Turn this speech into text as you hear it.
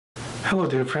Hello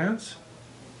dear friends,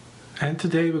 and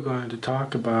today we're going to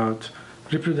talk about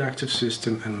reproductive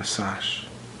system and massage.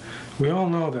 We all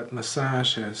know that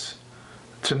massage has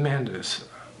tremendous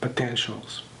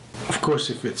potentials. Of course,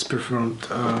 if it's performed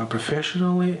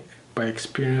professionally by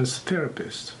experienced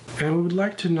therapists. And we would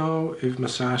like to know if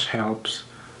massage helps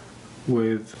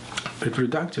with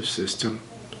reproductive system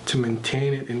to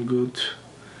maintain it in good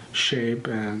shape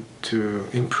and to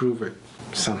improve it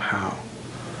somehow.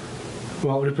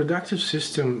 Well, reproductive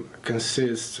system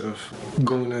consists of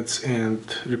gonads and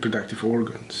reproductive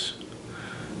organs.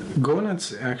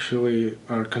 Gonads actually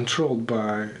are controlled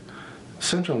by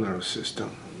central nervous system,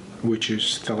 which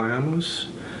is thalamus,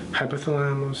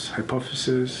 hypothalamus,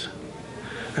 hypophysis,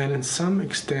 and in some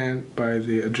extent by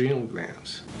the adrenal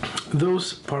glands.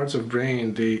 Those parts of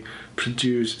brain, they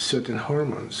produce certain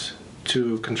hormones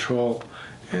to control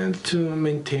and to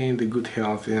maintain the good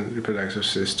health in reproductive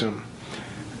system.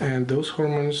 And those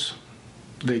hormones,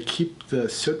 they keep the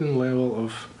certain level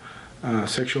of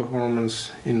sexual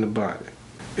hormones in the body.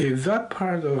 If that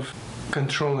part of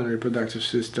controlling the reproductive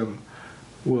system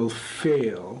will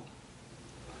fail,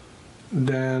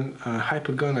 then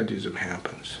hypogonadism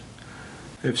happens.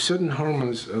 If certain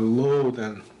hormones are lower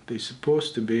than they're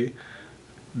supposed to be,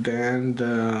 then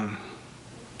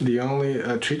the only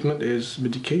treatment is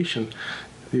medication.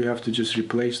 You have to just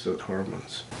replace those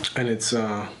hormones. And it's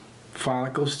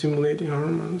follicle stimulating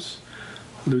hormones,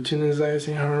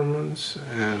 luteinizing hormones,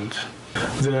 and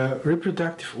the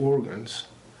reproductive organs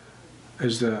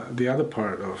is the other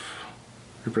part of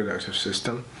reproductive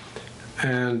system,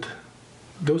 and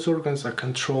those organs are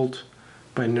controlled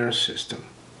by nerve system.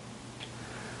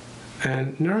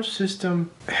 And nerve system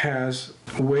has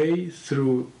a way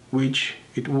through which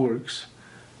it works,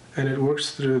 and it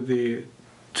works through the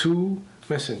two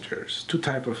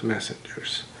type of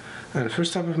messengers. And the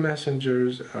first type of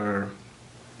messengers are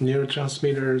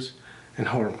neurotransmitters and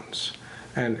hormones.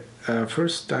 And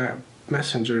first type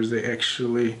messengers, they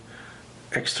actually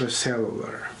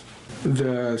extracellular.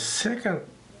 The second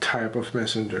type of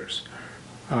messengers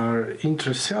are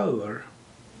intracellular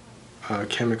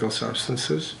chemical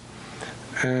substances,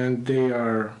 and they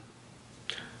are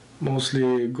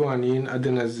mostly guanine,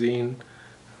 adenosine,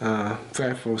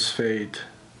 triphosphate,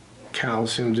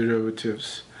 calcium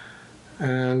derivatives,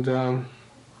 and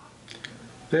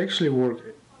they actually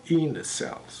work in the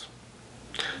cells.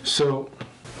 So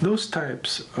those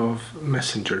types of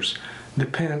messengers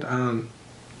depend on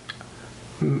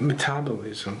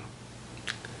metabolism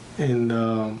in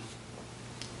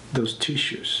those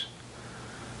tissues.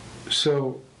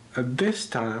 So at this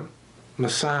time,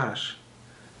 massage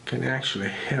can actually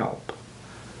help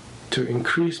to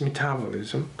increase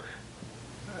metabolism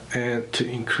and to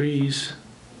increase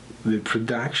the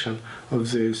production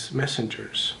of these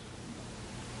messengers.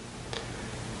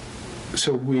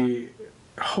 So we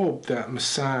hope that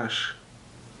massage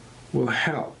will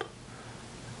help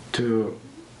to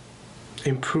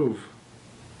improve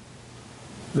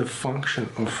the function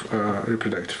of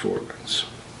reproductive organs.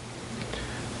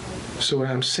 So what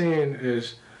I'm saying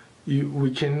is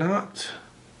we cannot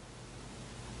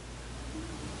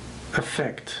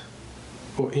affect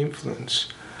or influence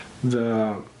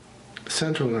the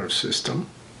central nervous system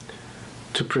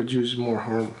to produce more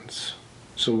hormones.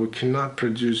 So we cannot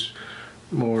produce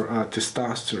more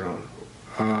testosterone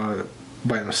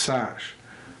by massage,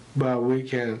 but we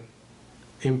can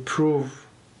improve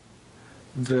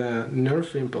the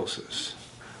nerve impulses.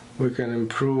 We can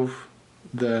improve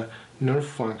the nerve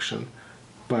function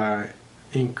by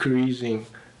increasing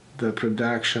the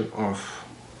production of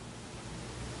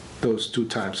those two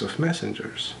types of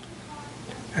messengers.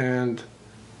 And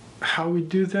how we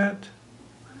do that?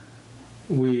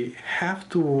 We have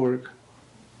to work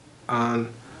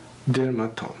on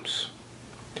dermatomes.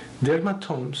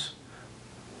 Dermatomes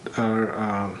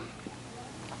are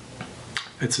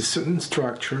it's a certain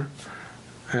structure,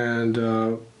 and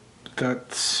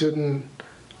that certain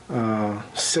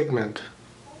segment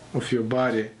of your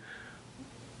body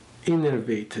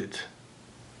innervated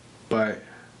by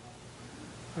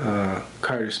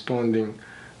corresponding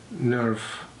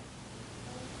nerve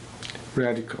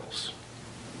radicals.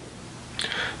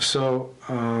 So,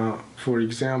 for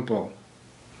example,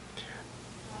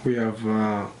 we have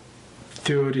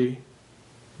 30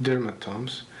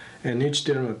 dermatomes, and each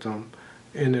dermatome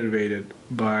innervated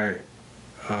by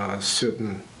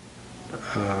certain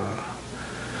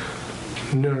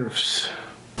nerves.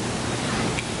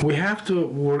 We have to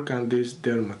work on these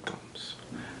dermatomes,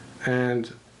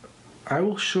 and I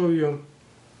will show you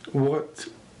what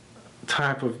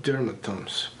type of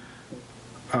dermatomes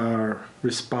are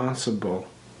responsible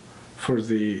for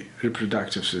the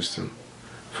reproductive system,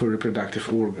 for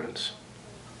reproductive organs.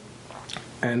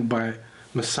 And by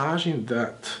massaging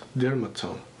that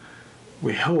dermatome,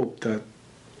 we hope that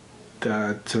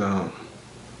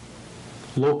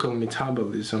local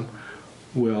metabolism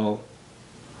will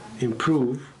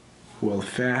improve, will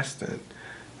fasten,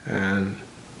 and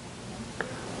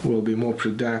will be more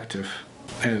productive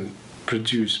and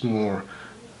produce more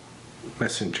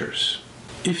messengers.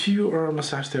 If you are a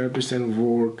massage therapist and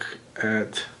work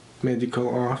at medical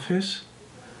office,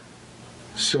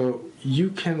 so you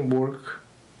can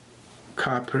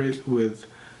cooperate with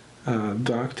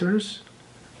doctors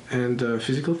and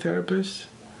physical therapists,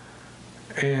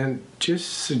 and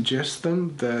just suggest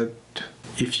them that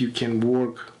if you can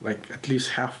work like at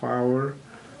least half hour,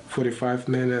 45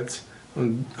 minutes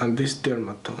on these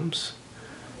dermatomes,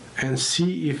 and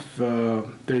see if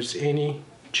there's any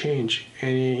change,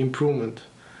 any improvement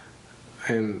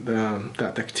in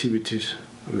that activities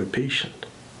of the patient.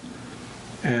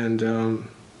 And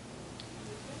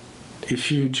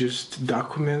if you just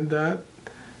document that,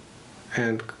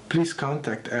 and please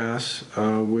contact us,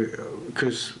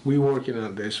 because we're working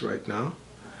on this right now,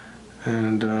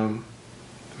 and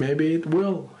maybe it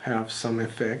will have some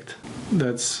effect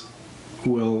that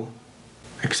will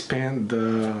expand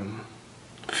the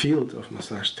field of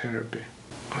massage therapy.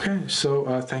 Okay,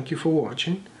 so thank you for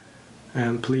watching,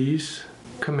 and please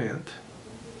comment.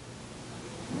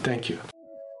 Thank you.